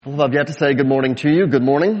Well, I've yet to say good morning to you. Good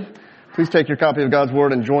morning. Please take your copy of God's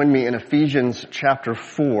Word and join me in Ephesians chapter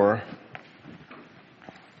 4.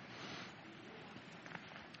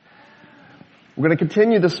 We're going to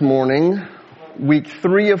continue this morning, week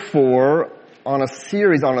 3 of 4, on a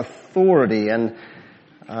series on authority. And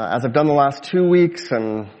as I've done the last 2 weeks,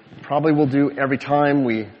 and probably will do every time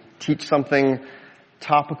we teach something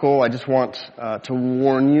topical, I just want to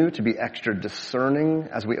warn you to be extra discerning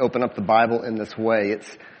as we open up the Bible in this way.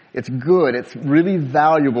 It's good, it's really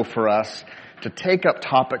valuable for us to take up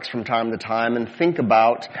topics from time to time and think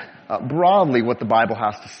about broadly what the Bible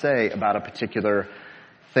has to say about a particular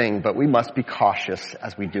thing, but we must be cautious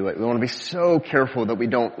as we do it. We want to be so careful that we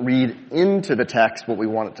don't read into the text what we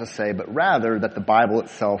want it to say, but rather that the Bible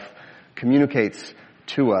itself communicates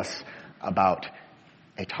to us about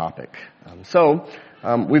a topic.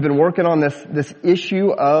 We've been working on this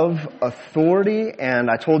issue of authority, and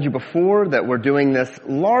I told you before that we're doing this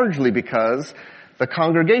largely because the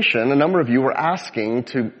congregation, a number of you were asking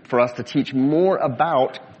for us to teach more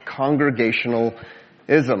about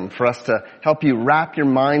congregationalism, for us to help you wrap your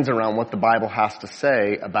minds around what the Bible has to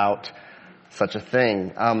say about such a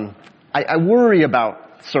thing. I worry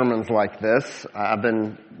about sermons like this. I've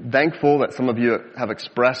been thankful that some of you have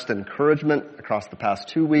expressed encouragement across the past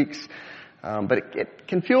 2 weeks. But it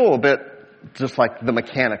can feel a bit just like the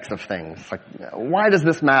mechanics of things. Like, why does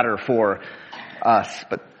this matter for us?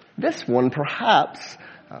 But this one perhaps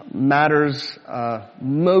matters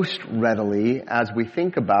most readily as we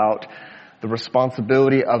think about the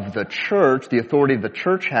responsibility of the church, the authority the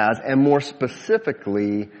church has, and more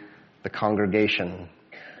specifically, the congregation.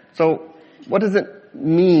 So, what does it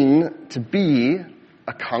mean to be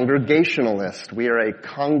a congregationalist? We are a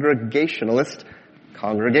congregationalist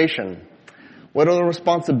congregation. What are the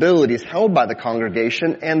responsibilities held by the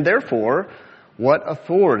congregation, and therefore, what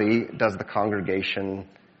authority does the congregation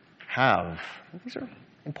have? These are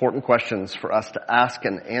important questions for us to ask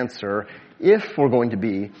and answer if we're going to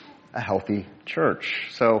be a healthy church.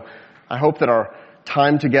 So I hope that our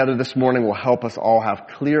time together this morning will help us all have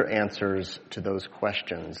clear answers to those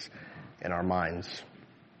questions in our minds.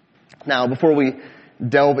 Now, before we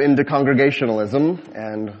delve into congregationalism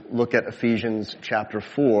and look at Ephesians chapter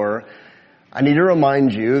 4, I need to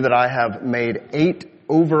remind you that I have made 8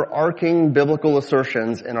 overarching biblical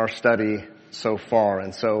assertions in our study so far.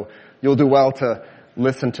 And so you'll do well to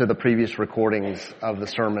listen to the previous recordings of the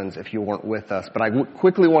sermons if you weren't with us. But I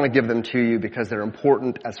quickly want to give them to you because they're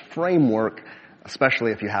important as framework,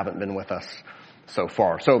 especially if you haven't been with us so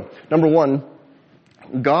far. So, number 1,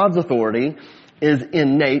 God's authority is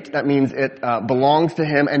innate. That means it belongs to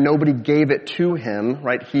Him and nobody gave it to Him,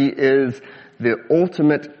 right? He is the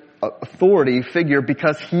ultimate authority figure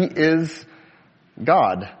because He is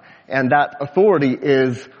God. And that authority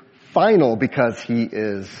is final because He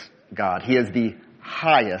is God. He is the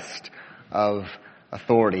highest of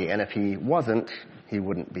authority. And if He wasn't, He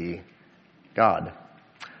wouldn't be God.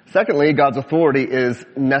 Secondly, God's authority is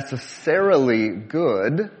necessarily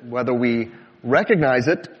good, whether we recognize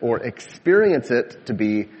it or experience it to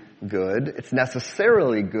be good. It's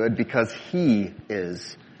necessarily good because He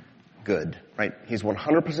is good, right? He's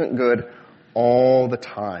 100% good all the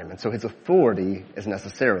time. And so His authority is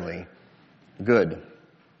necessarily good.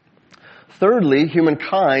 Thirdly,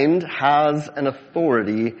 humankind has an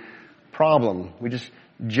authority problem. We just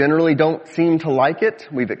generally don't seem to like it.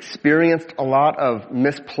 We've experienced a lot of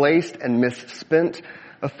misplaced and misspent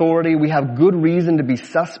authority. We have good reason to be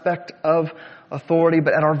suspect of authority,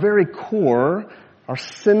 but at our very core, our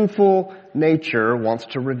sinful nature wants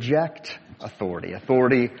to reject authority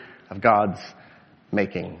of God's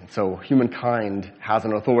making. So humankind has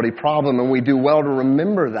an authority problem, and we do well to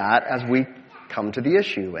remember that as we come to the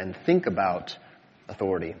issue and think about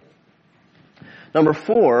authority. Number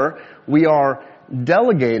 4, we are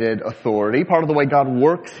delegated authority. Part of the way God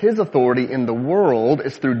works His authority in the world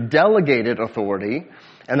is through delegated authority,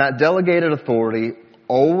 and that delegated authority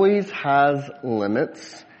always has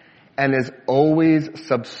limits and is always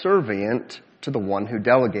subservient to the one who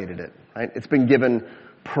delegated it. Right? It's been given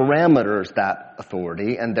parameters, that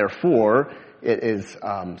authority, and therefore it is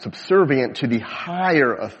subservient to the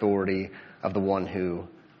higher authority of the one who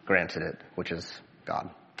granted it, which is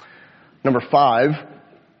God. Number 5,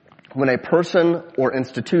 when a person or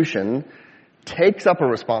institution takes up a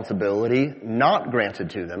responsibility not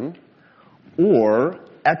granted to them, or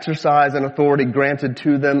exercise an authority granted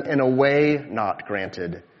to them in a way not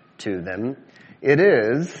granted to them, it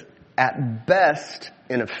is, at best,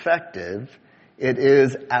 ineffective. It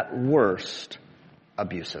is, at worst,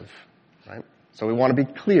 abusive, right? So we want to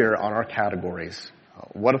be clear on our categories.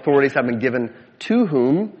 What authorities have been given to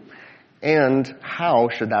whom And how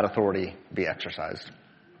should that authority be exercised?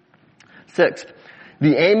 Sixth,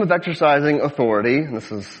 the aim of exercising authority, and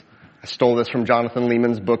I stole this from Jonathan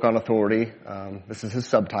Leeman's book on authority. This is his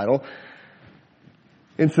subtitle.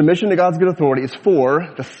 In submission to God's good authority is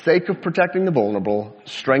for the sake of protecting the vulnerable,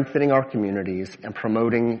 strengthening our communities, and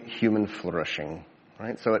promoting human flourishing.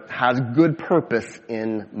 Right? So it has good purpose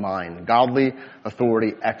in mind. Godly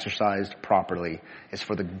authority exercised properly is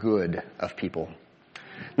for the good of people.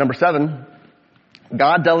 Number 7,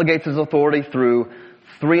 God delegates his authority through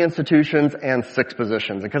 3 institutions and 6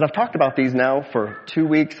 positions. And because I've talked about these now for 2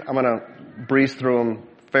 weeks, I'm going to breeze through them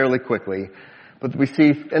fairly quickly. But we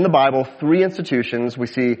see in the Bible 3 institutions. We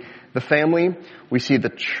see the family, we see the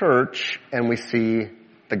church, and we see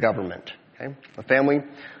the government. Okay? The family,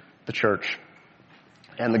 the church,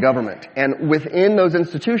 and the government. And within those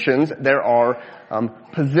institutions, there are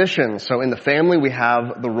positions. So in the family, we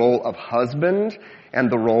have the role of husband and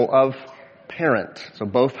the role of parent. So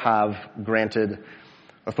both have granted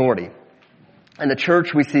authority. In the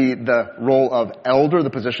church, we see the role of elder, the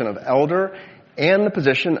position of elder, and the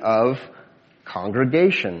position of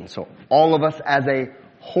congregation. So all of us as a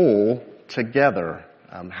whole together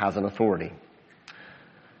has an authority.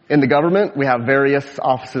 In the government, we have various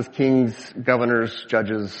offices, kings, governors,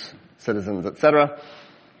 judges, citizens, etc.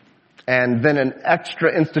 And then an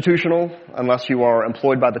extra institutional, unless you are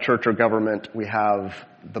employed by the church or government, we have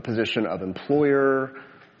the position of employer,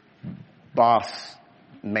 boss,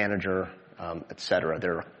 manager, etc.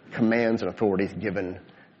 There are commands and authorities given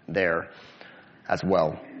there as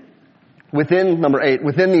well. Number 8,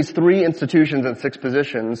 within these 3 institutions and 6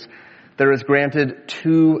 positions, there is granted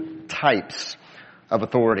 2 types of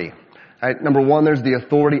authority. Right? Number 1, there's the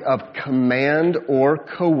authority of command or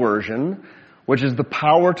coercion, which is the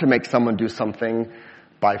power to make someone do something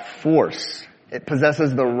by force. It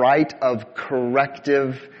possesses the right of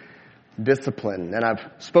corrective discipline. And I've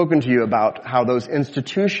spoken to you about how those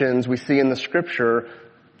institutions we see in the scripture,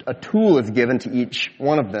 a tool is given to each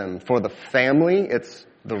one of them. For the family, it's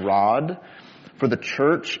the rod. For the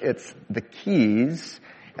church, it's the keys.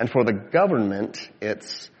 And for the government,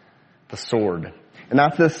 it's the sword. And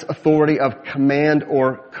that's this authority of command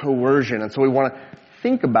or coercion. And so we want to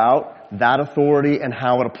think about that authority and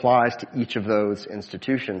how it applies to each of those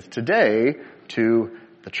institutions. Today, to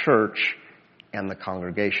the church and the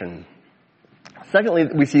congregation. Secondly,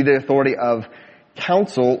 we see the authority of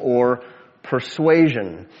counsel or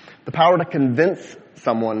persuasion. The power to convince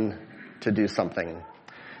someone to do something.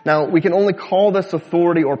 Now, we can only call this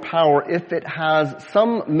authority or power if it has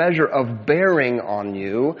some measure of bearing on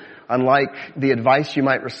you. Unlike the advice you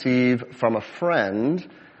might receive from a friend,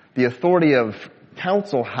 the authority of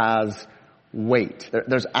counsel has weight.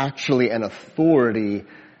 There's actually an authority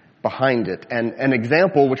behind it. And an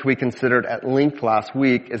example which we considered at length last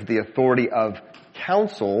week is the authority of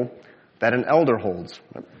counsel that an elder holds.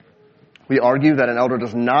 We argue that an elder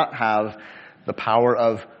does not have the power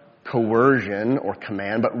of coercion or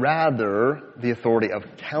command, but rather the authority of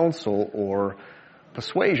counsel or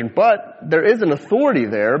persuasion. But there is an authority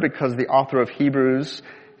there because the author of Hebrews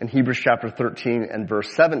in Hebrews chapter 13 and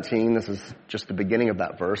verse 17, this is just the beginning of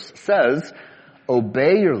that verse, says,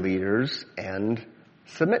 "Obey your leaders and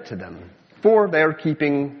submit to them, for they are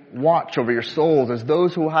keeping watch over your souls as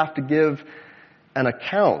those who will have to give an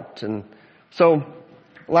account." And so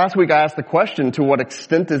last week I asked the question, to what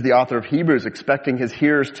extent is the author of Hebrews expecting his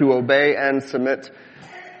hearers to obey and submit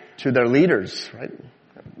to their leaders, right?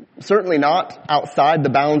 Certainly not outside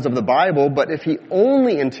the bounds of the Bible, but if he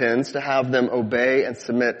only intends to have them obey and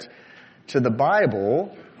submit to the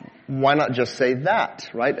Bible, why not just say that,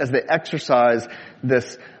 right? As they exercise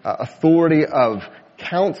this authority of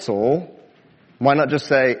counsel, why not just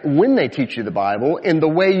say, when they teach you the Bible in the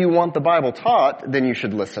way you want the Bible taught, then you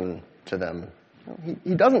should listen to them.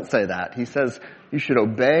 He doesn't say that. He says you should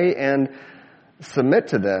obey and submit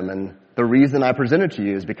to them. And the reason I present it to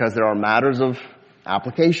you is because there are matters of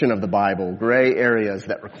application of the Bible, gray areas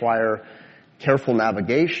that require careful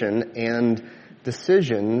navigation and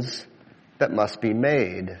decisions that must be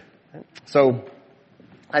made. So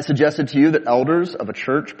I suggested to you that elders of a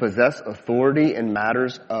church possess authority in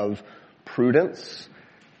matters of prudence,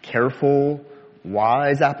 careful,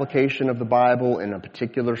 wise application of the Bible in a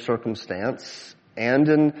particular circumstance, and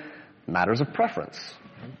in matters of preference.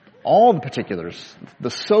 All the particulars.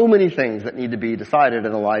 There's so many things that need to be decided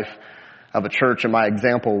in the life of a church, and my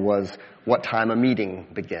example was what time a meeting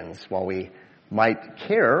begins. While we might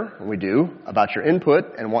care, and we do, about your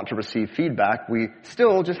input and want to receive feedback, we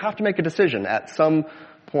still just have to make a decision at some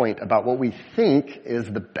point about what we think is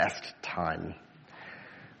the best time.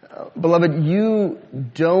 Beloved, you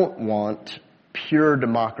don't want pure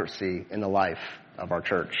democracy in the life of our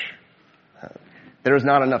church. There is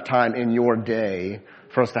not enough time in your day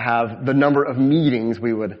for us to have the number of meetings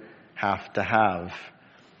we would have to have.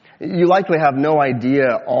 You likely have no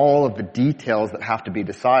idea all of the details that have to be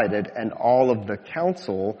decided and all of the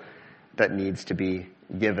counsel that needs to be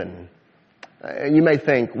given. You may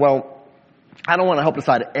think, well, I don't want to help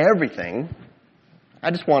decide everything.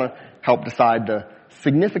 I just want to help decide the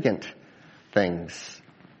significant things.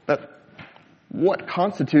 But what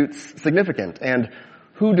constitutes significant? And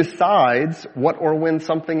who decides what or when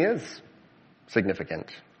something is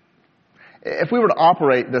significant? If we were to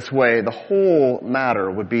operate this way, the whole matter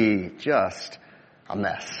would be just a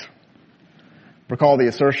mess. Recall the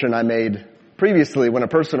assertion I made previously: when a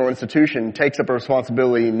person or institution takes up a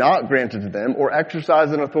responsibility not granted to them or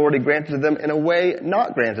exercises an authority granted to them in a way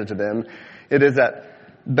not granted to them, it is at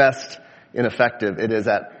best ineffective. It is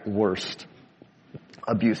at worst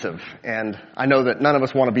abusive. And I know that none of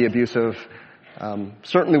us want to be abusive.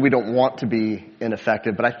 Certainly we don't want to be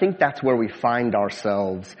ineffective, but I think that's where we find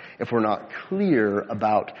ourselves if we're not clear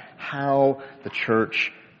about how the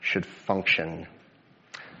church should function.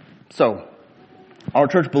 So, our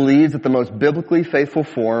church believes that the most biblically faithful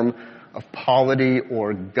form of polity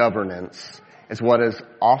or governance is what is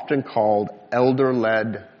often called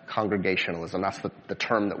elder-led congregationalism. That's the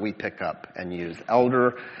term that we pick up and use,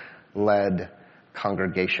 elder-led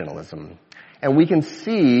congregationalism. And we can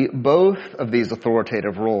see both of these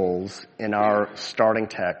authoritative roles in our starting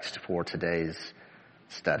text for today's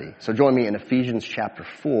study. So join me in Ephesians chapter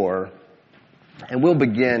 4, and we'll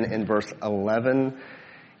begin in verse 11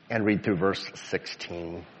 and read through verse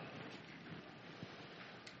 16.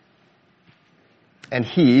 And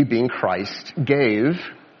he, being Christ, gave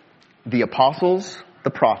the apostles,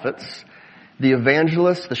 the prophets, the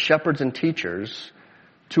evangelists, the shepherds and teachers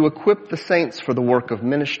to equip the saints for the work of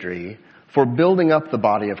ministry, for building up the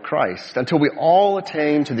body of Christ, until we all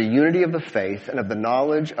attain to the unity of the faith and of the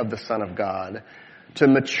knowledge of the Son of God, to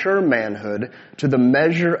mature manhood, to the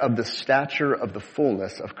measure of the stature of the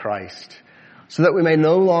fullness of Christ, so that we may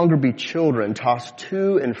no longer be children, tossed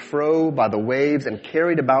to and fro by the waves and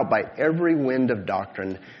carried about by every wind of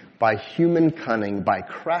doctrine, by human cunning, by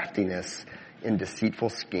craftiness in deceitful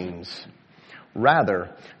schemes.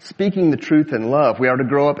 Rather, speaking the truth in love, we are to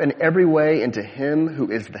grow up in every way into Him who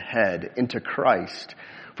is the head, into Christ,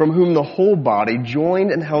 from whom the whole body,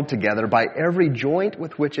 joined and held together by every joint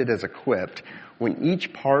with which it is equipped, when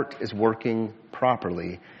each part is working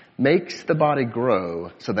properly, makes the body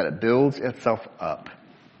grow so that it builds itself up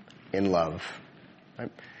in love.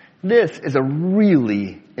 Right? This is a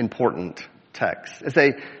really important text. It's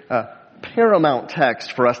a paramount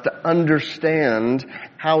text for us to understand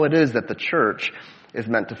how it is that the church is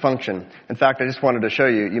meant to function. In fact, I just wanted to show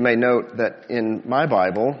you, you may note that in my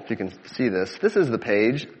Bible, if you can see this is the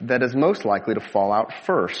page that is most likely to fall out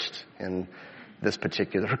first in this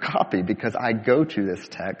particular copy, because I go to this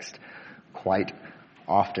text quite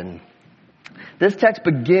often. This text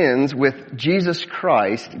begins with Jesus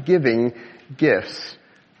Christ giving gifts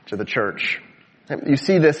to the church. You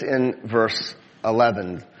see this in verse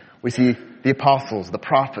 11. We see the apostles, the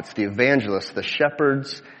prophets, the evangelists, the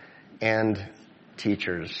shepherds, and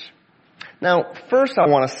teachers. Now, first I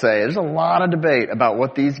want to say, there's a lot of debate about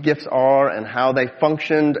what these gifts are and how they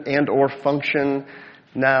functioned and or function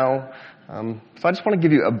now. So I just want to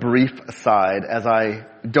give you a brief aside, as I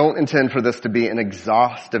don't intend for this to be an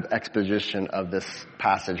exhaustive exposition of this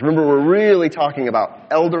passage. Remember, we're really talking about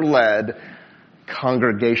elder-led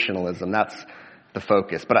congregationalism. That's the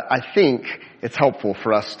focus. But I think it's helpful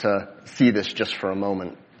for us to see this just for a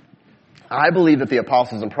moment. I believe that the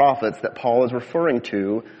apostles and prophets that Paul is referring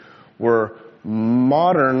to were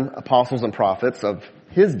modern apostles and prophets of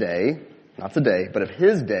his day, not today, but of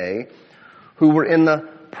his day, who were in the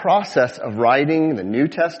process of writing the New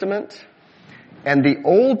Testament, and the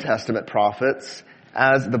Old Testament prophets,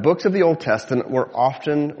 as the books of the Old Testament were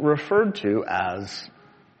often referred to as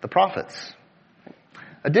the prophets.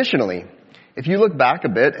 Additionally, if you look back a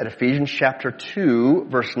bit at Ephesians chapter 2,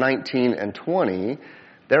 verse 19 and 20,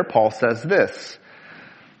 there Paul says this: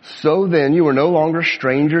 "So then you are no longer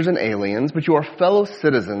strangers and aliens, but you are fellow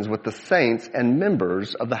citizens with the saints and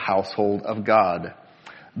members of the household of God,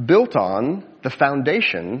 built on the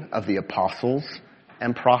foundation of the apostles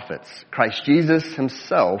and prophets, Christ Jesus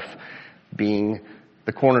himself being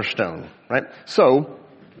the cornerstone." Right? So,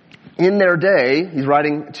 in their day, he's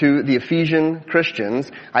writing to the Ephesian Christians.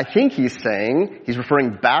 I think he's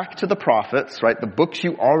referring back to the prophets, right? The books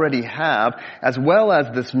you already have, as well as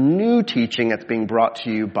this new teaching that's being brought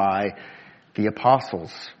to you by the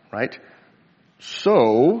apostles, right?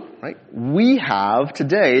 So, right, we have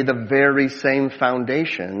today the very same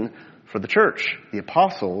foundation for the church, the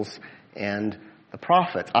apostles and the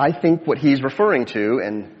prophets. I think what he's referring to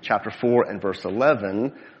in chapter 4 and verse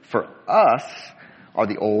 11 for us are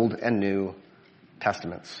the Old and New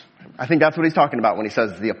Testaments. I think that's what he's talking about when he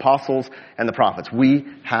says the apostles and the prophets. We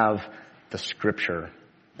have the scripture.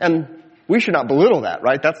 And we should not belittle that,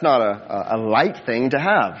 right? That's not a light thing to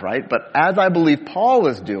have, right? But as I believe Paul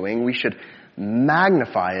is doing, we should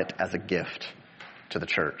magnify it as a gift to the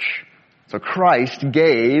church. So Christ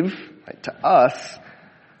gave, right, to us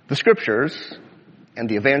the scriptures and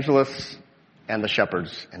the evangelists and the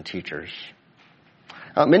shepherds and teachers.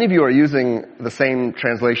 Many of you are using the same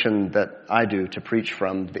translation that I do to preach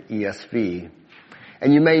from, the ESV.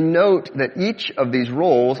 And you may note that each of these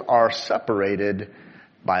roles are separated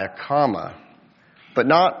by a comma, but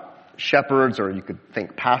not shepherds, or you could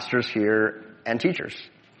think pastors here, and teachers.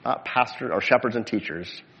 Not pastors or shepherds and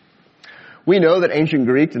teachers. We know that ancient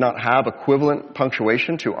Greek did not have equivalent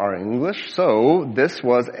punctuation to our English, so this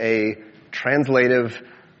was a translative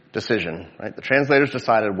decision, right? The translators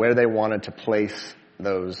decided where they wanted to place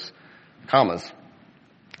those commas.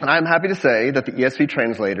 And I'm happy to say that the ESV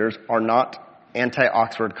translators are not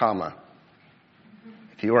anti-Oxford comma.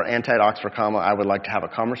 If you are anti-Oxford comma, I would like to have a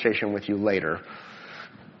conversation with you later.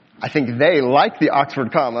 I think they like the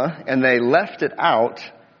Oxford comma, and they left it out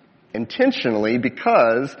intentionally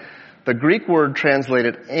because the Greek word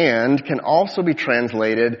translated and can also be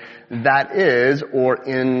translated that is or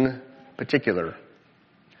in particular.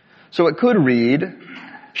 So it could read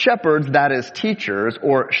shepherds, that is teachers,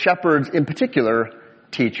 or shepherds in particular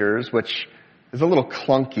teachers, which is a little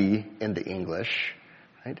clunky in the English,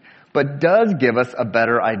 right? But does give us a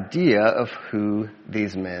better idea of who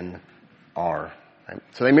these men are. Right?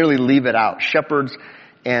 So they merely leave it out, shepherds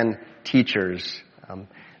and teachers.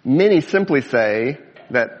 Many simply say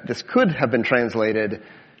that this could have been translated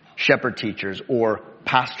shepherd teachers or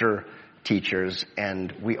pastor teachers,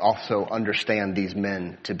 and we also understand these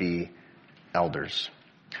men to be elders.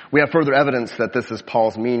 We have further evidence that this is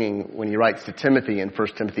Paul's meaning when he writes to Timothy in 1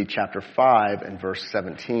 Timothy chapter 5 and verse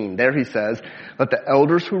 17. There he says, "Let the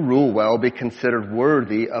elders who rule well be considered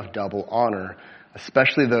worthy of double honor,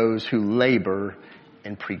 especially those who labor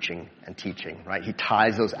in preaching and teaching." Right? He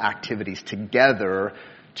ties those activities together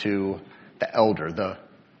to the elder, the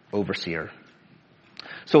overseer.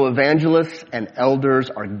 So evangelists and elders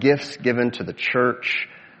are gifts given to the church.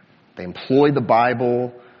 They employ the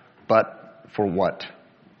Bible, but for what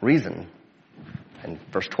reason? And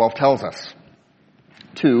verse 12 tells us.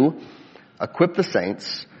 To equip the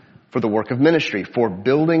saints for the work of ministry, for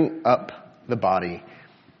building up the body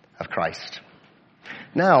of Christ.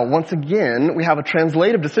 Now, once again, we have a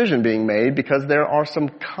translative decision being made because there are some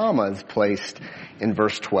commas placed in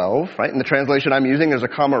verse 12, right? In the translation I'm using, there's a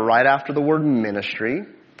comma right after the word ministry, and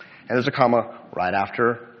there's a comma right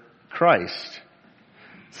after Christ.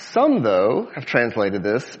 Some, though, have translated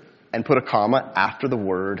this and put a comma after the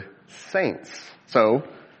word saints. So,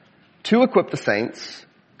 to equip the saints,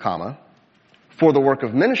 comma, for the work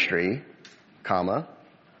of ministry, comma,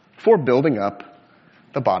 for building up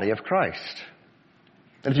the body of Christ.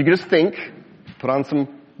 And if you could just think, put on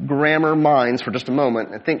some grammar minds for just a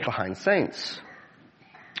moment and think behind saints.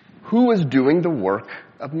 Who is doing the work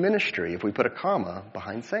of ministry if we put a comma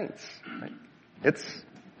behind saints? Right? It's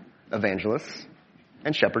evangelists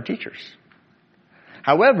and shepherd teachers.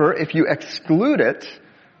 However, if you exclude it,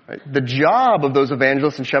 right, the job of those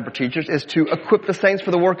evangelists and shepherd teachers is to equip the saints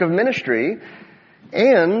for the work of ministry,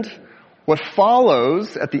 and what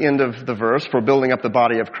follows at the end of the verse for building up the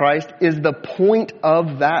body of Christ is the point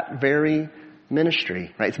of that very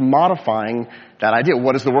ministry. Right? It's modifying that idea.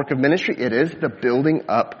 What is the work of ministry? It is the building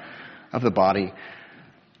up of the body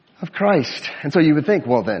of Christ. And so you would think,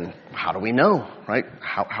 well then, how do we know? Right?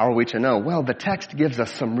 How are we to know? Well, the text gives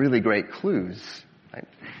us some really great clues. Right?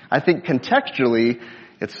 I think contextually,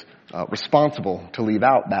 it's responsible to leave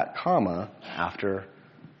out that comma after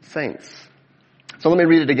saints. So let me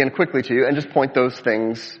read it again quickly to you and just point those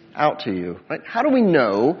things out to you. Right? How do we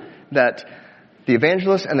know that the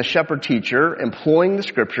evangelist and the shepherd teacher employing the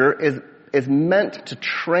scripture is meant to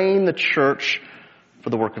train the church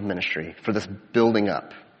for the work of ministry, for this building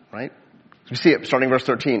up? Right? You see it starting verse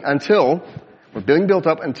 13. Until We're being built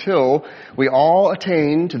up until we all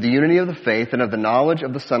attain to the unity of the faith and of the knowledge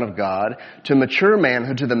of the Son of God, to mature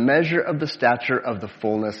manhood, to the measure of the stature of the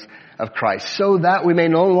fullness of Christ, so that we may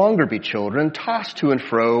no longer be children, tossed to and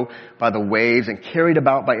fro by the waves and carried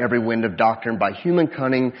about by every wind of doctrine, by human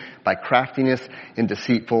cunning, by craftiness and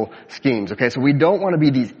deceitful schemes. Okay, so we don't want to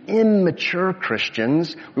be these immature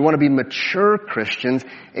Christians. We want to be mature Christians,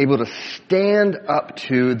 able to stand up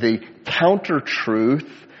to the counter-truth.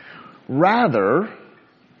 Rather,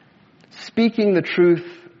 speaking the truth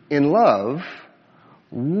in love,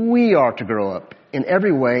 we are to grow up in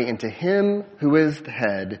every way into Him who is the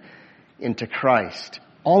head, into Christ.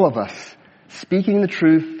 All of us speaking the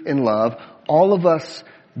truth in love, all of us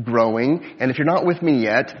growing. And if you're not with me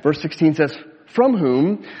yet, verse 16 says, from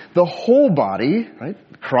whom the whole body, right,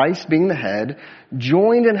 Christ being the head,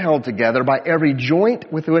 joined and held together by every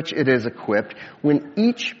joint with which it is equipped, when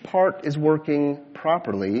each part is working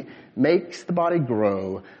properly, makes the body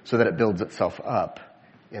grow so that it builds itself up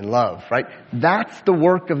in love, right? That's the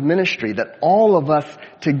work of ministry, that all of us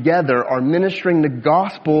together are ministering the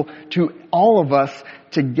gospel to all of us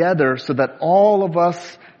together so that all of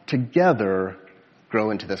us together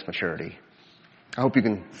grow into this maturity. I hope you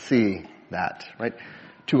can see that, right?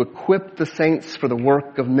 To equip the saints for the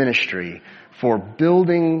work of ministry, for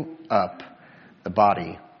building up the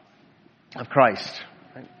body of Christ.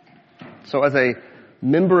 Right? So as a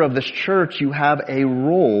member of this church, you have a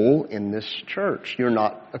role in this church. You're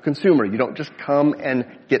not a consumer. You don't just come and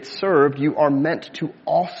get served. You are meant to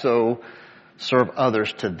also serve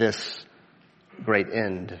others to this great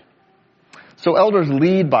end. So elders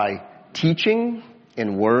lead by teaching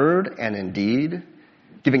in word and in deed,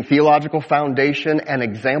 giving theological foundation and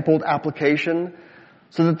exampled application,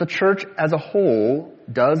 so that the church as a whole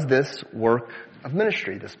does this work of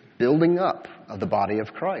ministry, this building up of the body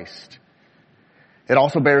of Christ. It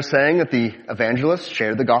also bears saying that the evangelists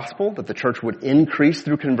shared the gospel, that the church would increase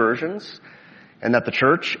through conversions, and that the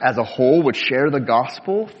church as a whole would share the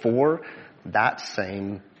gospel for that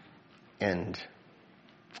same end.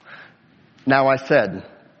 Now I said,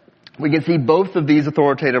 we can see both of these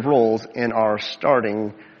authoritative roles in our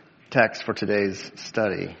starting text for today's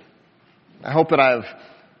study. I hope that I've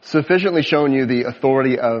sufficiently shown you the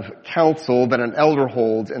authority of counsel that an elder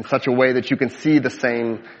holds in such a way that you can see the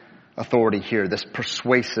same authority here, this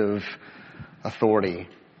persuasive authority.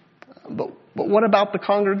 But what about the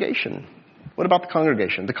congregation? What about the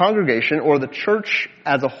congregation? The congregation, or the church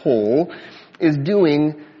as a whole, is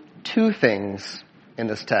doing two things in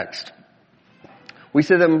this text. We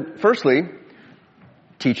see them, firstly,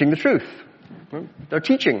 teaching the truth. They're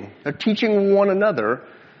teaching one another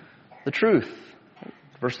the truth.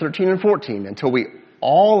 Verse 13 and 14, until we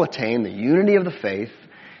all attain the unity of the faith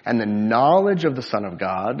and the knowledge of the Son of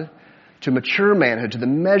God, to mature manhood, to the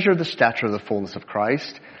measure of the stature of the fullness of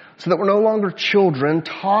Christ, so that we're no longer children,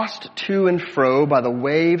 tossed to and fro by the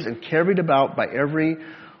waves and carried about by every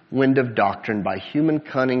wind of doctrine, by human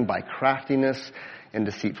cunning, by craftiness and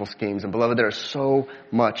deceitful schemes. And beloved, there is so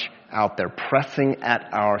much out there pressing at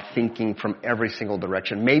our thinking from every single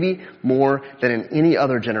direction, maybe more than in any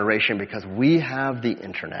other generation, because we have the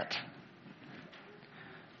internet.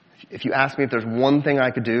 If you ask me if there's one thing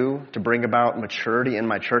I could do to bring about maturity in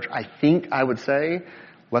my church, I think I would say,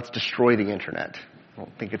 let's destroy the internet. I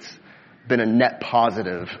don't think it's been a net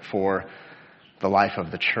positive for the life of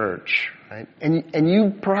the church, right? And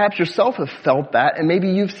you perhaps yourself have felt that, and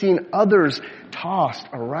maybe you've seen others tossed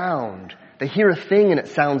around. They hear a thing and it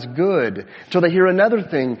sounds good, until they hear another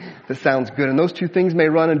thing that sounds good, and those two things may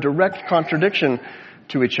run in direct contradiction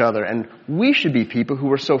to each other. And we should be people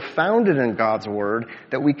who are so founded in God's Word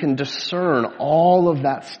that we can discern all of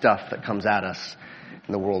that stuff that comes at us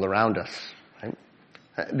in the world around us. Right?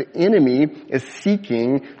 The enemy is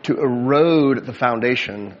seeking to erode the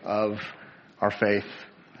foundation of our faith.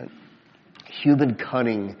 Right? Human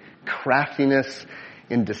cunning, craftiness,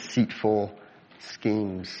 and deceitful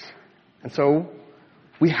schemes. And so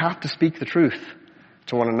we have to speak the truth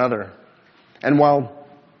to one another. And while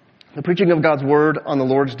the preaching of God's Word on the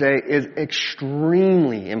Lord's Day is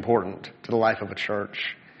extremely important to the life of a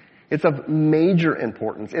church, it's of major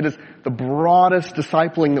importance. It is the broadest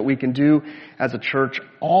discipling that we can do as a church.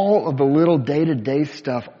 All of the little day-to-day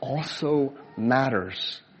stuff also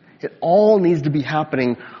matters. It all needs to be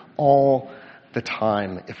happening all the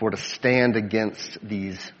time if we're to stand against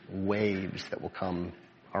these waves that will come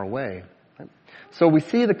our way. Right? So we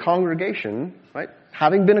see the congregation, right,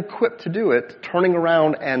 having been equipped to do it, turning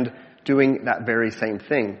around and doing that very same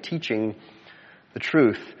thing, teaching the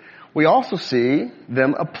truth. We also see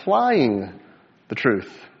them applying the truth,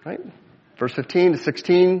 right? Verse 15 to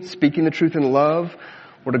 16, speaking the truth in love,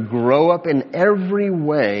 We're to grow up in every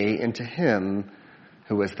way into Him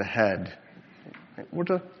who is the head. We're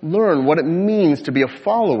to learn what it means to be a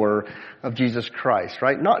follower of Jesus Christ,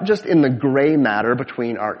 right? Not just in the gray matter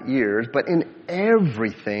between our ears, but in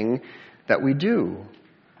everything that we do.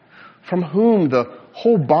 From whom the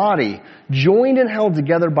whole body, joined and held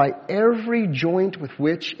together by every joint with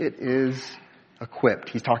which it is equipped.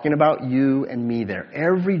 He's talking about you and me there.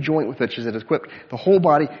 Every joint with which it is equipped. The whole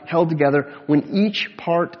body held together when each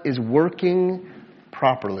part is working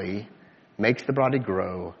properly, makes the body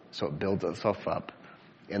grow so it builds itself up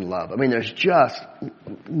in love. I mean, there's just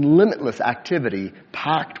limitless activity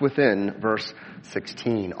packed within verse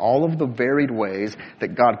 16. All of the varied ways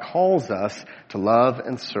that God calls us to love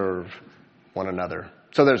and serve one another.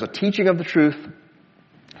 So there's a teaching of the truth,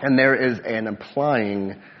 and there is an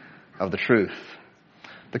applying of the truth.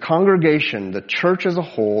 The congregation, the church as a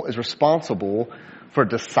whole, is responsible for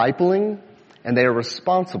discipling, and they are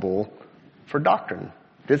responsible for doctrine.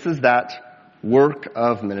 This is that work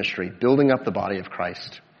of ministry, building up the body of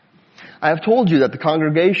Christ. I have told you that the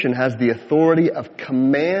congregation has the authority of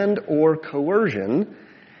command or coercion,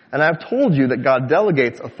 and I've told you that God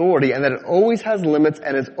delegates authority and that it always has limits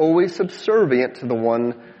and is always subservient to the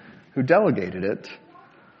one who delegated it.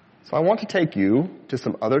 So I want to take you to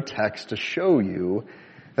some other texts to show you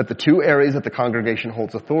that the two areas that the congregation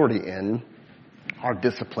holds authority in are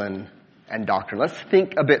discipline and doctrine. Let's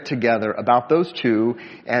think a bit together about those two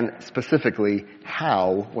and specifically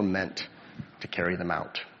how we're meant to carry them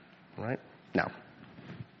out. All right? Now,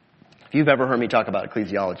 if you've ever heard me talk about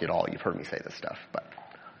ecclesiology at all, you've heard me say this stuff. But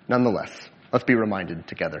nonetheless, let's be reminded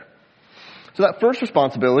together. So that first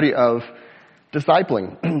responsibility of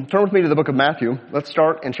discipling. Turn with me to the book of Matthew. Let's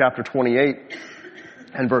start in chapter 28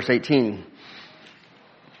 and verse 18.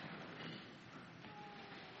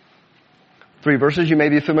 3 verses you may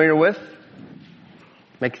be familiar with.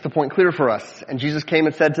 Makes the point clear for us. And Jesus came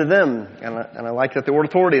and said to them, and I like that the word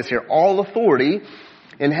authority is here, all authority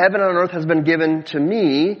in heaven and on earth has been given to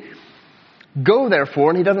me. Go therefore,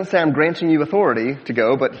 and he doesn't say I'm granting you authority to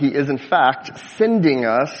go, but he is in fact sending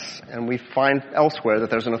us, and we find elsewhere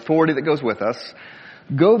that there's an authority that goes with us.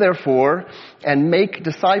 Go therefore and make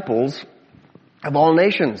disciples of all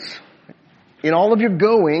nations. In all of your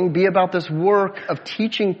going, be about this work of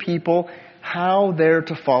teaching people how they're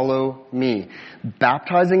to follow me.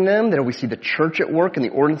 Baptizing them, there we see the church at work in the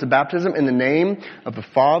ordinance of baptism in the name of the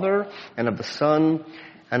Father and of the Son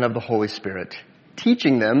and of the Holy Spirit.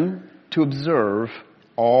 Teaching them to observe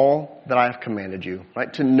all that I have commanded you,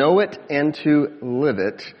 right? To know it and to live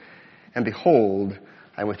it. And behold,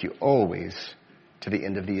 I'm with you always to the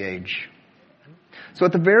end of the age. So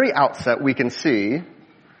at the very outset, we can see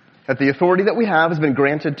that the authority that we have has been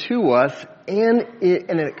granted to us and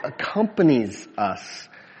it accompanies us.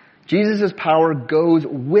 Jesus' power goes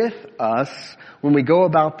with us when we go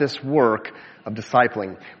about this work of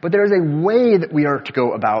discipling. But there is a way that we are to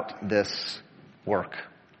go about this work.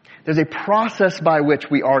 There's a process by which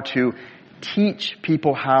we are to teach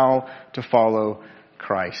people how to follow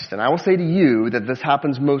Christ. And I will say to you that this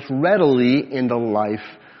happens most readily in the life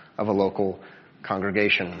of a local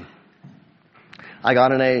congregation. I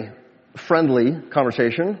got in a friendly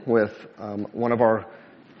conversation with one of our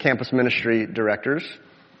campus ministry directors.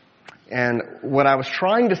 And what I was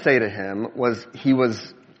trying to say to him was he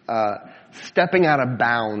was stepping out of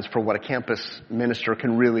bounds for what a campus minister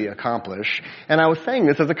can really accomplish. And I was saying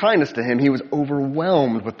this as a kindness to him. He was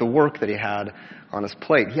overwhelmed with the work that he had on his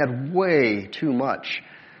plate. He had way too much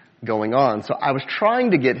going on. So I was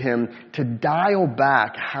trying to get him to dial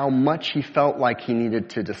back how much he felt like he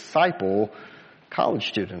needed to disciple college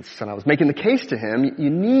students. And I was making the case to him, you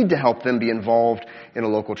need to help them be involved in a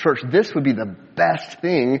local church. This would be the best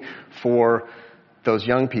thing for those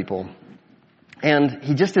young people. And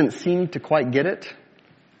he just didn't seem to quite get it.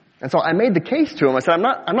 And so I made the case to him. I said,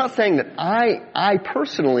 I'm not saying that I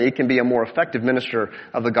personally can be a more effective minister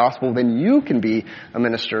of the gospel than you can be a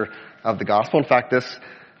minister of the gospel. In fact, this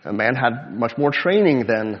man had much more training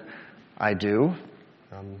than I do.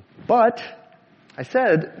 But I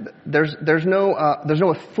said, there's no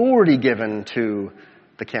authority given to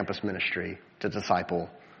the campus ministry to disciple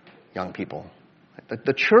young people.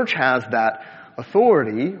 The church has that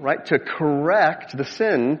authority, right, to correct the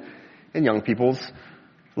sin in young people's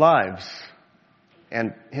lives.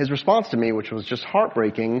 And his response to me, which was just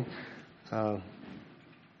heartbreaking, a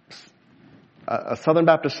Southern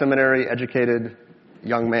Baptist Seminary educated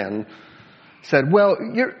young man said, well,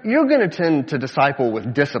 you're going to tend to disciple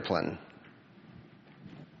with discipline.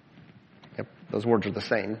 Yep, those words are the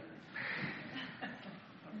same.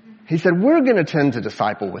 He said, we're going to tend to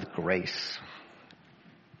disciple with grace.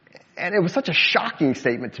 And it was such a shocking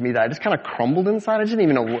statement to me that I just kind of crumbled inside. I didn't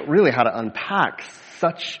even know really how to unpack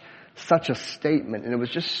such a statement. And it was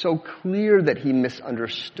just so clear that he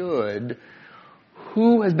misunderstood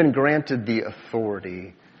who has been granted the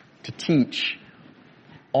authority to teach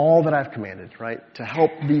all that I've commanded, right? To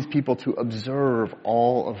help these people to observe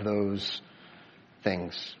all of those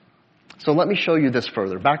things. So let me show you this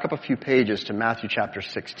further. Back up a few pages to Matthew chapter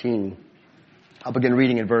 16. I'll begin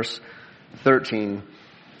reading in verse 13.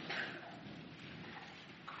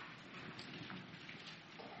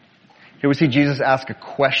 Here we see Jesus ask a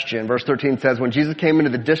question. Verse 13 says, when Jesus came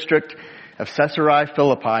into the district of Caesarea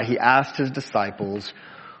Philippi, he asked his disciples,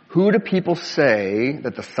 who do people say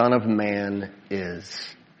that the Son of Man is?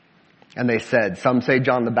 And they said, some say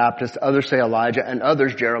John the Baptist, others say Elijah, and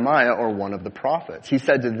others Jeremiah or one of the prophets. He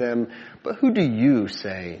said to them, but who do you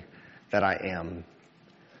say that I am?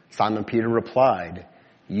 Simon Peter replied,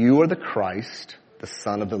 you are the Christ, the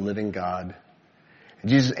Son of the living God.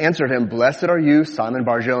 Jesus answered him, blessed are you, Simon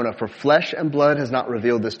Bar-Jonah, for flesh and blood has not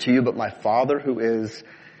revealed this to you, but my Father who is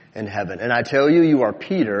in heaven. And I tell you, you are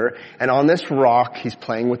Peter, and on this rock, he's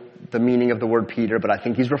playing with the meaning of the word Peter, but I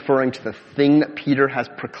think he's referring to the thing that Peter has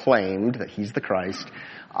proclaimed, that he's the Christ.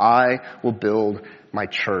 I will build my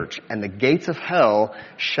church, and the gates of hell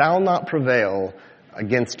shall not prevail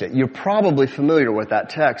against it. You're probably familiar with that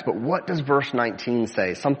text, but what does verse 19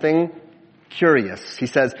 say? Something curious. He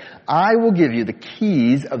says, I will give you the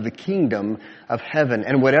keys of the kingdom of heaven,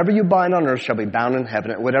 and whatever you bind on earth shall be bound in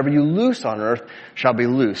heaven, and whatever you loose on earth shall be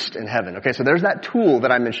loosed in heaven. Okay, so there's that tool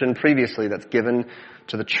that I mentioned previously that's given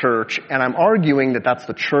to the church, and I'm arguing that that's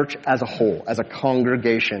the church as a whole, as a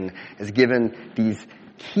congregation, is given these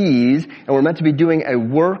keys, and we're meant to be doing a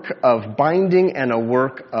work of binding and a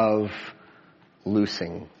work of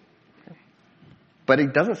loosing. But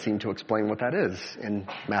it doesn't seem to explain what that is in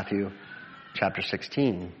Matthew chapter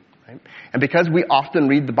 16. Right? And because we often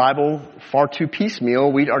read the Bible far too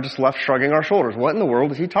piecemeal, we are just left shrugging our shoulders. What in the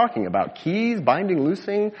world is he talking about? Keys, binding,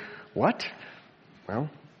 loosing? What? Well,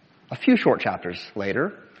 a few short chapters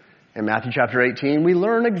later, in Matthew chapter 18, we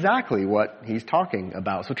learn exactly what he's talking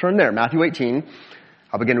about. So turn there, Matthew 18.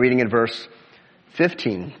 I'll begin reading in verse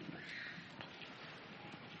 15.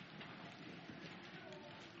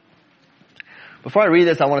 Before I read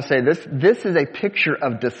this, I want to say this is a picture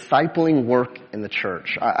of discipling work in the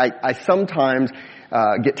church. I sometimes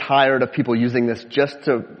get tired of people using this just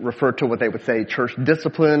to refer to what they would say church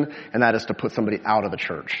discipline, and that is to put somebody out of the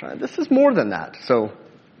church. This is more than that. So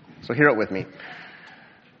hear it with me.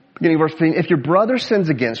 Beginning verse 15, if your brother sins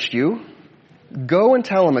against you, go and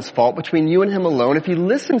tell him his fault between you and him alone. If he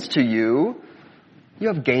listens to you, you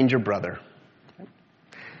have gained your brother.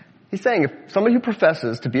 He's saying if somebody who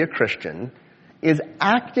professes to be a Christian is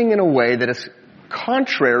acting in a way that is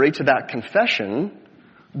contrary to that confession,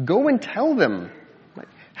 go and tell them.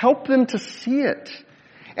 Help them to see it.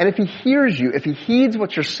 And if he hears you, if he heeds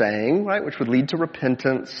what you're saying, right, which would lead to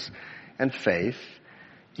repentance and faith,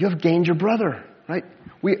 you have gained your brother, right?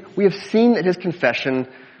 We have seen that his confession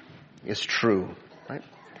is true, right?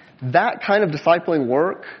 That kind of discipling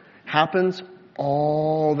work happens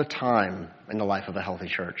all the time in the life of a healthy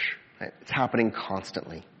church. Right? It's happening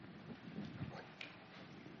constantly.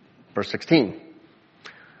 Verse 16.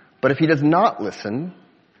 But if he does not listen,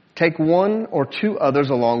 take one or two others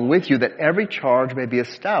along with you, that every charge may be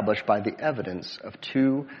established by the evidence of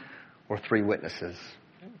 2 or 3 witnesses.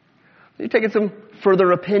 You're taking some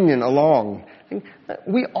further opinion along.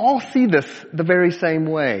 We all see this the very same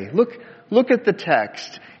way. Look at the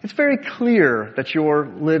text. It's very clear that you're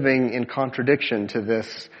living in contradiction to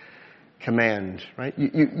this command, right?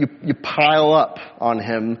 You pile up on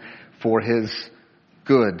him for his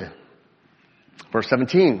good. Verse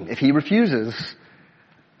 17, if he refuses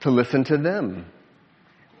to listen to them,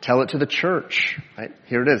 tell it to the church. Right?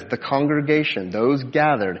 Here it is, the congregation, those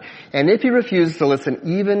gathered. And if he refuses to listen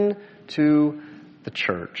even to the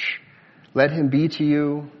church, let him be to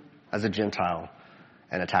you as a Gentile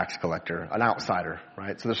and a tax collector, an outsider,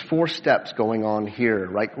 right? So there's 4 steps going on here,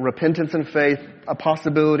 right? Repentance and faith, a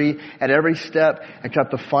possibility at every step,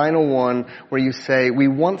 except the final one where you say, we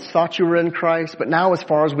once thought you were in Christ, but now as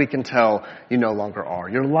far as we can tell, you no longer are.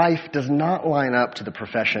 Your life does not line up to the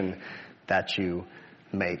profession that you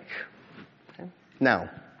make. Okay? Now,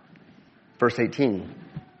 verse 18.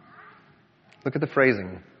 Look at the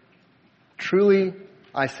phrasing. Truly,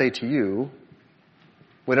 I say to you,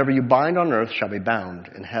 whatever you bind on earth shall be bound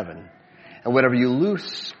in heaven, and whatever you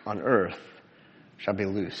loose on earth shall be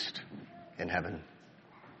loosed in heaven.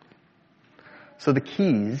 So the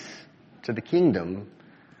keys to the kingdom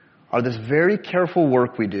are this very careful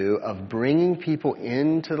work we do of bringing people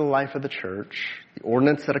into the life of the church. The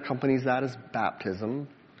ordinance that accompanies that is baptism.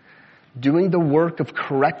 Doing the work of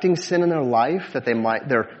correcting sin in their life, that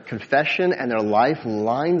their confession and their life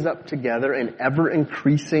lines up together in ever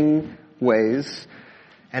increasing ways.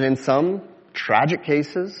 And in some tragic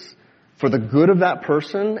cases, for the good of that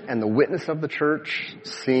person and the witness of the church,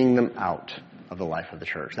 seeing them out of the life of the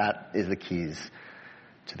church. That is the keys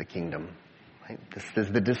to the kingdom. Right? This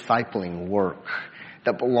is the discipling work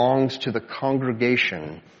that belongs to the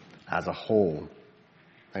congregation as a whole.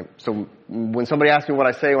 Right? So when somebody asks me what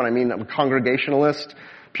I say when I mean I'm a congregationalist,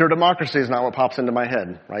 pure democracy is not what pops into my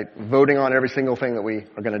head, right? Voting on every single thing that we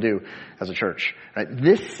are going to do as a church, right?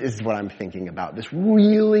 This is what I'm thinking about. This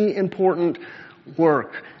really important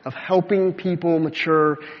work of helping people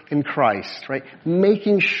mature in Christ, right?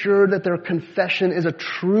 Making sure that their confession is a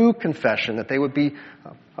true confession, that they would be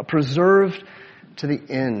preserved to the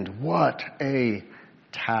end. What a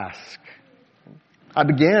task. I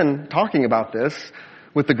began talking about this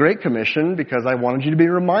with the Great Commission because I wanted you to be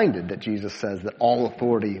reminded that Jesus says that all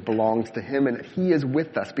authority belongs to Him and that He is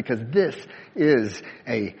with us, because this is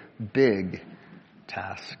a big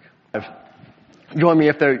task. Join me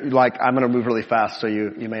if they're like, I'm going to move really fast, so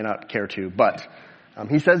you may not care to. But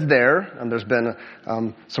he says there, and there's been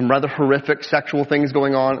some rather horrific sexual things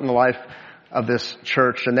going on in the life of this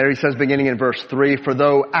church. And there he says, beginning in verse 3, "For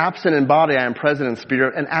though absent in body, I am present in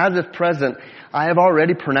spirit, and as if present, I have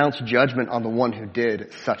already pronounced judgment on the one who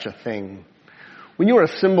did such a thing. When you are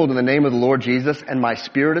assembled in the name of the Lord Jesus, and my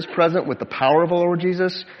spirit is present with the power of the Lord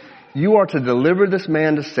Jesus, you are to deliver this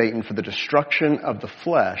man to Satan for the destruction of the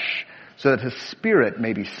flesh, so that his spirit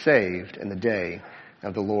may be saved in the day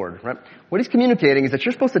of the Lord." Right? What he's communicating is that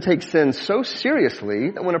you're supposed to take sin so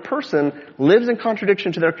seriously that when a person lives in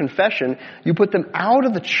contradiction to their confession, you put them out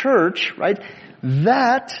of the church, right?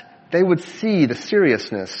 That they would see the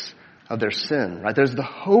seriousness of their sin, right? There's the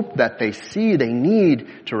hope that they see they need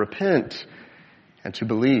to repent and to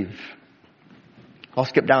believe. I'll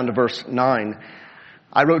skip down to verse 9.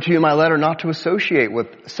 "I wrote to you in my letter not to associate with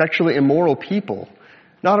sexually immoral people,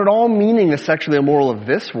 not at all meaning the sexually immoral of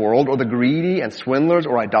this world or the greedy and swindlers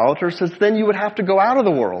or idolaters, since then you would have to go out of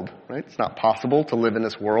the world." Right? It's not possible to live in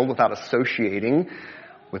this world without associating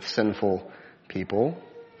with sinful people.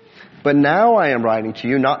 "But now I am writing to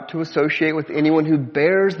you not to associate with anyone who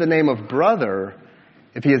bears the name of brother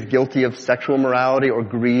if he is guilty of sexual immorality or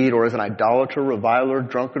greed or is an idolater, reviler,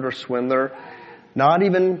 drunkard, or swindler, not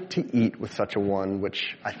even to eat with such a one,"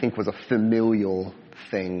 which I think was a familial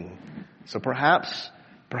thing. So perhaps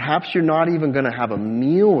you're not even going to have a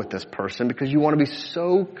meal with this person because you want to be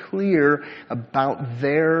so clear about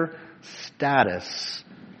their status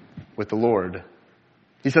with the Lord.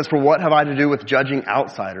 He says, "For what have I to do with judging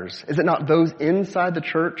outsiders? Is it not those inside the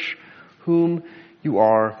church whom you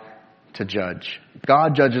are to judge?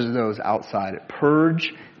 God judges those outside.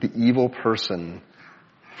 Purge the evil person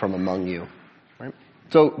from among you." Right?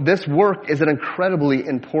 So this work is an incredibly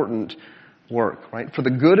important work, right? For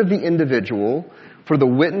the good of the individual, for the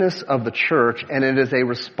witness of the church, and it is a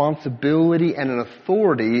responsibility and an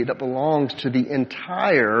authority that belongs to the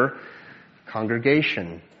entire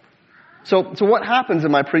congregation. So what happens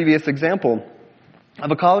in my previous example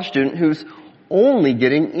of a college student who's only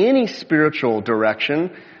getting any spiritual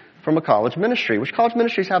direction from a college ministry, which college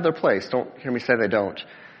ministries have their place. Don't hear me say they don't.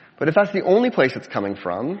 But if that's the only place it's coming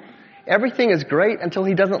from, everything is great until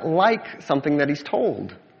he doesn't like something that he's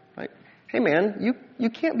told. Right? "Hey man, you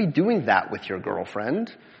can't be doing that with your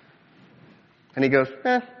girlfriend." And he goes,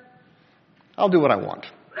 "I'll do what I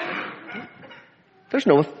want." There's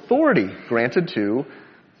no authority granted to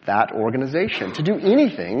that organization to do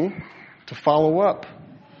anything to follow up.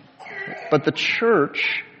 But the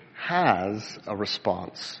church has a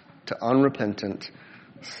response to unrepentant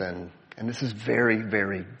sin. And this is very,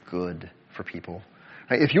 very good for people.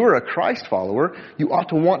 Right? If you are a Christ follower, you ought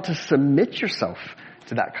to want to submit yourself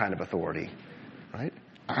to that kind of authority. Right?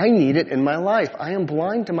 I need it in my life. I am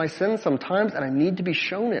blind to my sin sometimes, and I need to be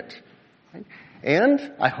shown it. Right?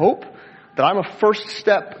 And I hope that I'm a first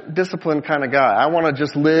step discipline kind of guy. I want to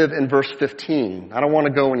just live in verse 15. I don't want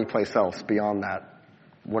to go anyplace else beyond that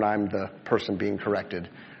when I'm the person being corrected.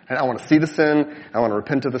 And I want to see the sin. I want to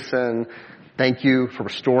repent of the sin. Thank you for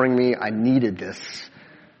restoring me. I needed this.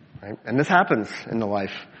 Right? And this happens in the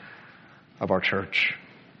life of our church.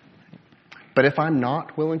 But if I'm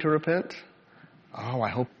not willing to repent, I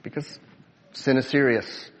hope, because sin is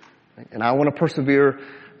serious. Right? And I want to persevere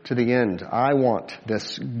to the end. I want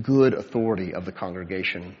this good authority of the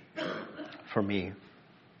congregation for me.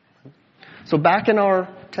 So back in our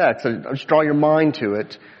text, I'll just draw your mind to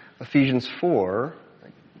it. Ephesians 4.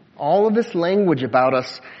 All of this language about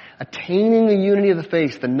us attaining the unity of the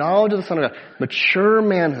faith, the knowledge of the Son of God, mature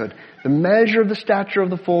manhood, the measure of the stature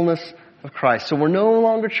of the fullness of Christ. So we're no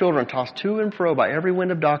longer children tossed to and fro by every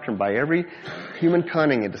wind of doctrine, by every human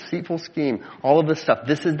cunning and deceitful scheme, all of this stuff.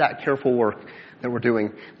 This is that careful work that we're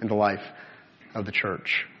doing in the life of the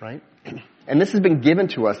church, right? And this has been given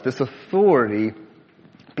to us, this authority,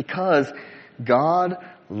 because God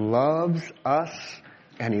loves us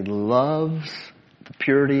and He loves the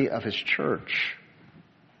purity of His church.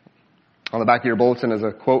 On the back of your bulletin is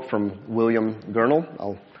a quote from William Gurnall.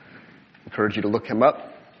 I'll encourage you to look him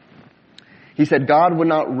up. He said, "God would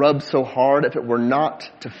not rub so hard if it were not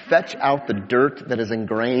to fetch out the dirt that is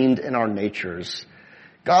ingrained in our natures.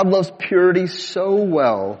 God loves purity so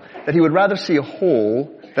well that He would rather see a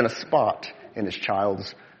hole than a spot in His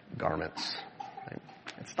child's garments." Right?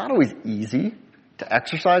 It's not always easy to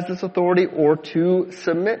exercise this authority or to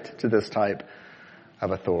submit to this type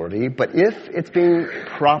of authority, but if it's being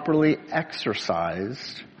properly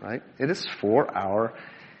exercised, right, it is for our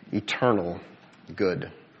eternal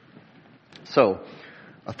good. So,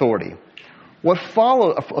 authority.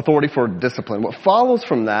 Authority for discipline. What follows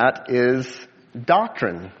from that is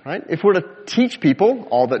doctrine, right? If we're to teach people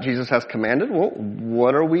all that Jesus has commanded, well,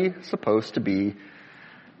 what are we supposed to be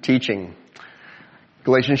teaching?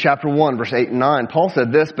 Galatians chapter 1, verse 8 and 9, Paul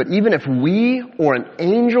said this, "But even if we or an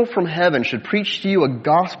angel from heaven should preach to you a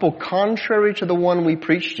gospel contrary to the one we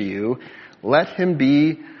preach to you, let him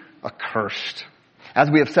be accursed. As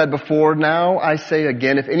we have said before, now I say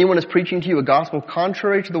again, if anyone is preaching to you a gospel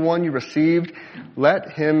contrary to the one you received, let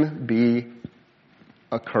him be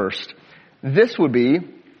accursed." This would be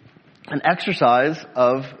an exercise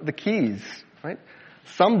of the keys, right?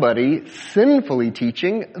 Somebody sinfully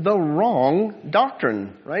teaching the wrong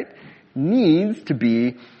doctrine, right, needs to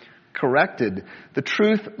be corrected. The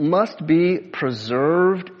truth must be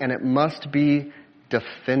preserved and it must be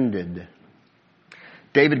defended.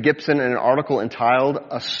 David Gibson, in an article entitled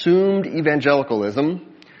 "Assumed Evangelicalism,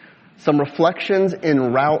 Some Reflections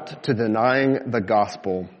en Route to Denying the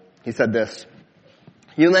Gospel," he said this: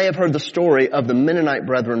 "You may have heard the story of the Mennonite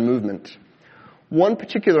Brethren movement. One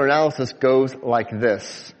particular analysis goes like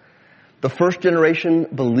this. The first generation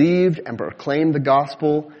believed and proclaimed the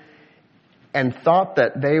gospel and thought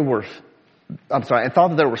that there were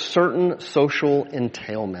certain social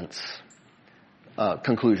entailments,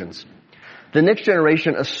 conclusions. The next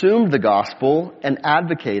generation assumed the gospel and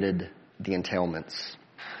advocated the entailments.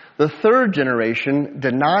 The third generation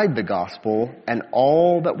denied the gospel and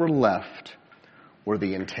all that were left were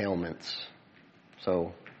the entailments."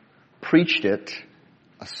 So, preached it,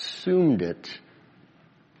 assumed it,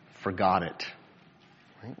 forgot it.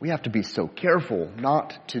 Right? We have to be so careful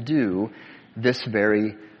not to do this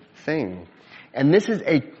very thing. And this is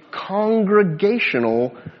a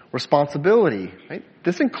congregational responsibility. Right?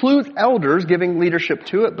 This includes elders giving leadership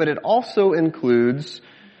to it, but it also includes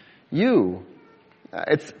you.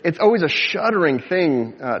 It's always a shuddering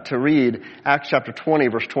thing to read Acts chapter 20,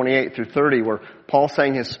 verse 28 through 30, where Paul's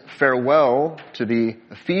saying his farewell to the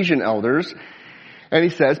Ephesian elders. And he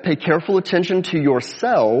says, "Pay careful attention to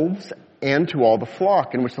yourselves and to all the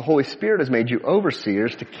flock in which the Holy Spirit has made you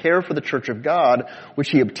overseers to care for the church of God,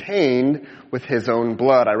 which He obtained with His own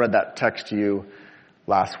blood." I read that text to you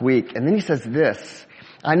last week. And then he says this: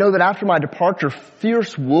 "I know that after my departure,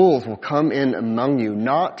 fierce wolves will come in among you,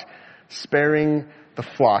 not sparing the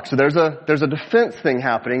flock." So there's a defense thing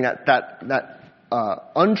happening, that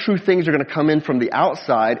untrue things are going to come in from the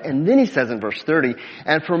outside. And then he says in verse 30,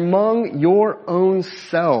 "And from among your own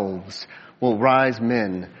selves will rise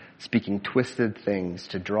men speaking twisted things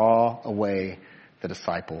to draw away the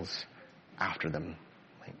disciples after them."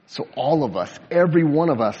 So all of us, every one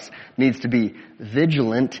of us, needs to be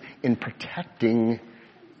vigilant in protecting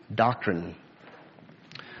doctrine.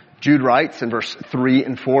 Jude writes in verse 3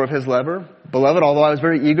 and 4 of his letter, "Beloved, although I was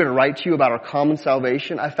very eager to write to you about our common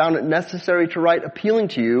salvation, I found it necessary to write appealing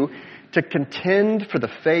to you to contend for the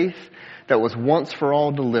faith that was once for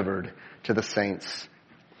all delivered to the saints.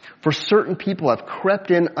 For certain people have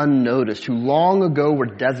crept in unnoticed who long ago were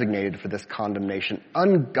designated for this condemnation,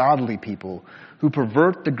 ungodly people who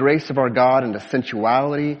pervert the grace of our God into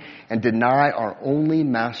sensuality and deny our only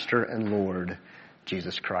Master and Lord,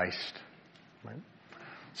 Jesus Christ." Right?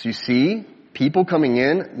 So you see, people coming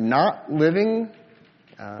in, not living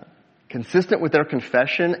consistent with their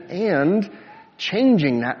confession and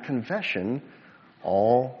changing that confession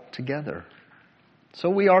altogether. So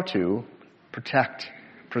we are to protect,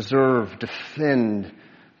 preserve, defend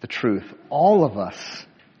the truth. All of us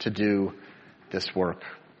to do this work.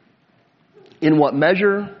 In what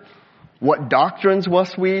measure? What doctrines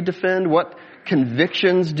must we defend? What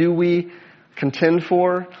convictions do we contend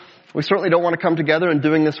for? We certainly don't want to come together in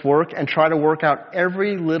doing this work and try to work out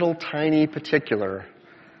every little tiny particular.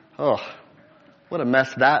 Oh, what a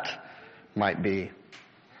mess that might be.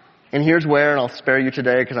 And here's where, and I'll spare you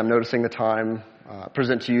today because I'm noticing the time,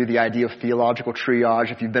 present to you the idea of theological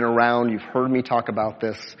triage. If you've been around, you've heard me talk about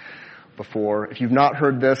this before. If you've not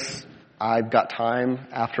heard this, I've got time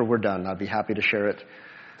after we're done. I'd be happy to share it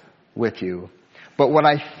with you. But what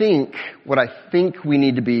I think we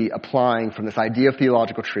need to be applying from this idea of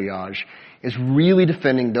theological triage is really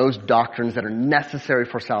defending those doctrines that are necessary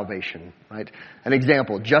for salvation, right? An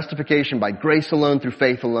example, justification by grace alone, through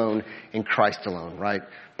faith alone, in Christ alone, right?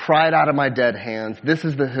 Pry it out of my dead hands. This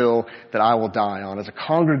is the hill that I will die on. As a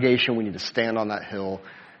congregation, we need to stand on that hill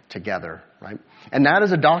together, right? And that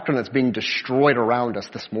is a doctrine that's being destroyed around us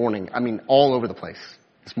this morning. I mean, all over the place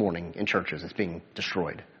this morning in churches. It's being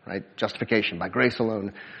destroyed, right? Justification by grace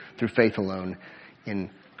alone, through faith alone, in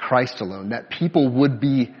Christ alone. That people would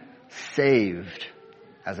be saved,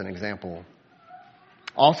 as an example.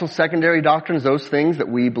 Also, secondary doctrines, those things that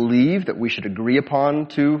we believe that we should agree upon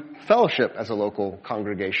to fellowship as a local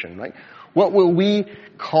congregation, right? What will we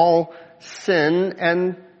call sin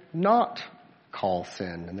and not call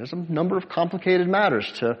sin? And there's a number of complicated matters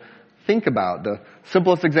to think about. The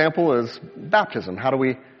simplest example is baptism. How do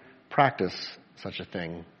we practice such a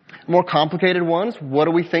thing? More complicated ones, what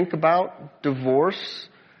do we think about divorce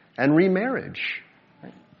and remarriage?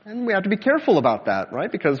 And we have to be careful about that,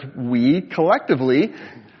 right? Because we collectively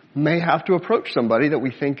may have to approach somebody that we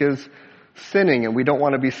think is sinning, and we don't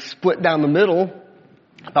want to be split down the middle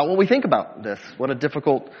about what we think about this. What a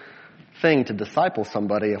difficult thing to disciple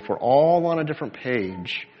somebody if we're all on a different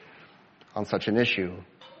page on such an issue.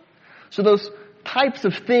 So those types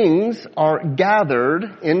of things are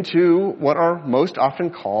gathered into what are most often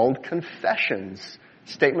called confessions,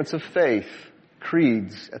 statements of faith,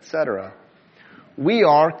 creeds, etc. We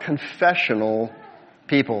are confessional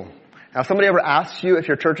people. Now, if somebody ever asks you if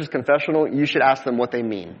your church is confessional, you should ask them what they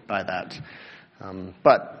mean by that.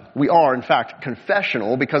 But we are, in fact,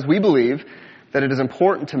 confessional because we believe that it is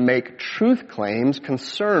important to make truth claims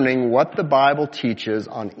concerning what the Bible teaches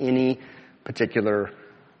on any particular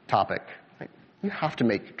topic. Right? You have to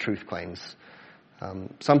make truth claims.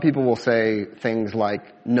 Some people will say things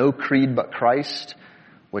like, no creed but Christ,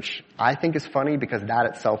 which I think is funny because that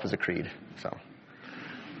itself is a creed. So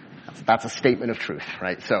that's a statement of truth,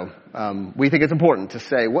 right? So we think it's important to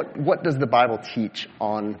say, what does the Bible teach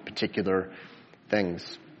on particular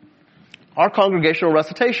things? Our congregational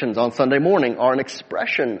recitations on Sunday morning are an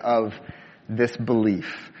expression of this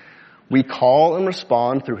belief. We call and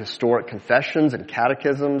respond through historic confessions and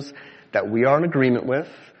catechisms that we are in agreement with,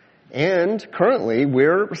 and currently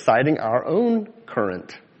we're reciting our own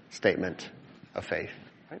current statement of faith.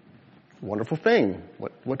 Right? Wonderful thing.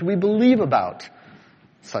 What do we believe about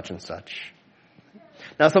such and such?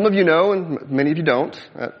 Now, some of you know, and many of you don't,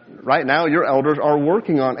 right now your elders are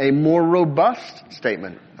working on a more robust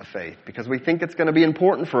statement of faith because we think it's going to be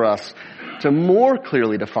important for us to more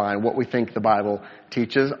clearly define what we think the Bible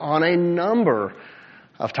teaches on a number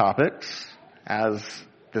of topics as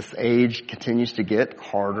this age continues to get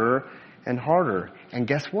harder and harder. And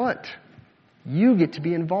guess what? You get to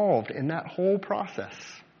be involved in that whole process.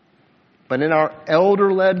 But in our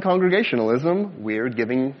elder-led congregationalism, we're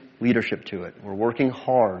giving leadership to it. We're working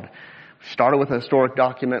hard. We started with a historic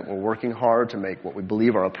document. We're working hard to make what we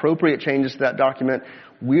believe are appropriate changes to that document.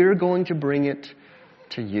 We're going to bring it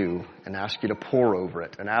to you and ask you to pore over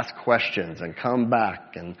it and ask questions and come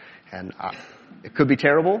back. And it could be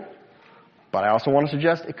terrible, but I also want to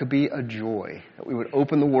suggest it could be a joy that we would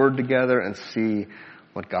open the Word together and see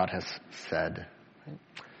what God has said.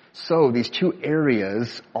 So these two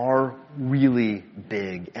areas are really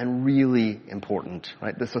big and really important,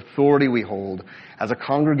 right? This authority we hold as a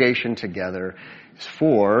congregation together is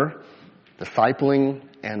for discipling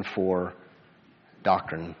and for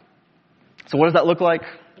doctrine. So what does that look like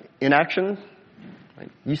in action?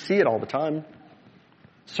 Right? You see it all the time.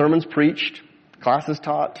 Sermons preached, classes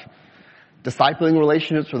taught, discipling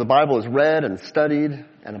relationships where the Bible is read and studied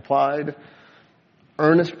and applied,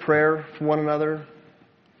 earnest prayer for one another,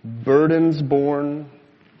 burdens borne,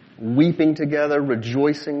 weeping together,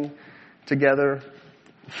 rejoicing together,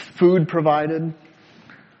 food provided,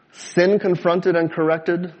 sin confronted and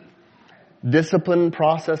corrected, discipline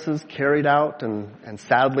processes carried out and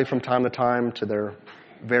sadly from time to time to their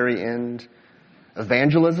very end,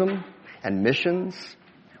 evangelism and missions,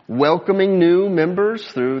 welcoming new members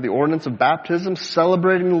through the ordinance of baptism,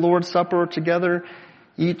 celebrating the Lord's Supper together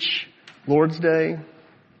each Lord's Day,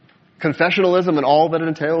 confessionalism and all that it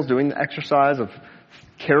entails, doing the exercise of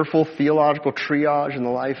careful theological triage in the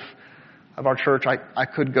life of our church. I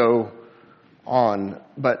could go on,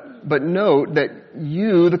 but note that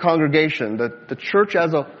you, the congregation, the church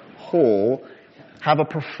as a whole, have a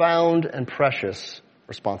profound and precious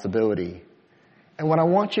responsibility. And what I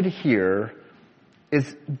want you to hear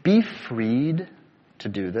is be freed to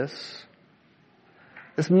do this.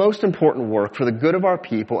 This most important work for the good of our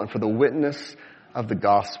people and for the witness of the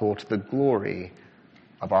gospel to the glory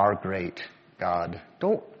of our great God.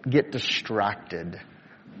 Don't get distracted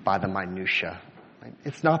by the minutia. Right?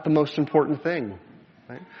 It's not the most important thing.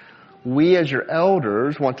 Right? We as your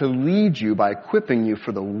elders want to lead you by equipping you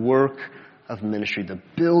for the work of ministry, the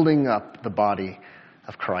building up the body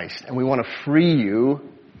of Christ. And we want to free you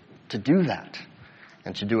to do that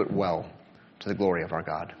and to do it well to the glory of our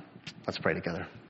God. Let's pray together.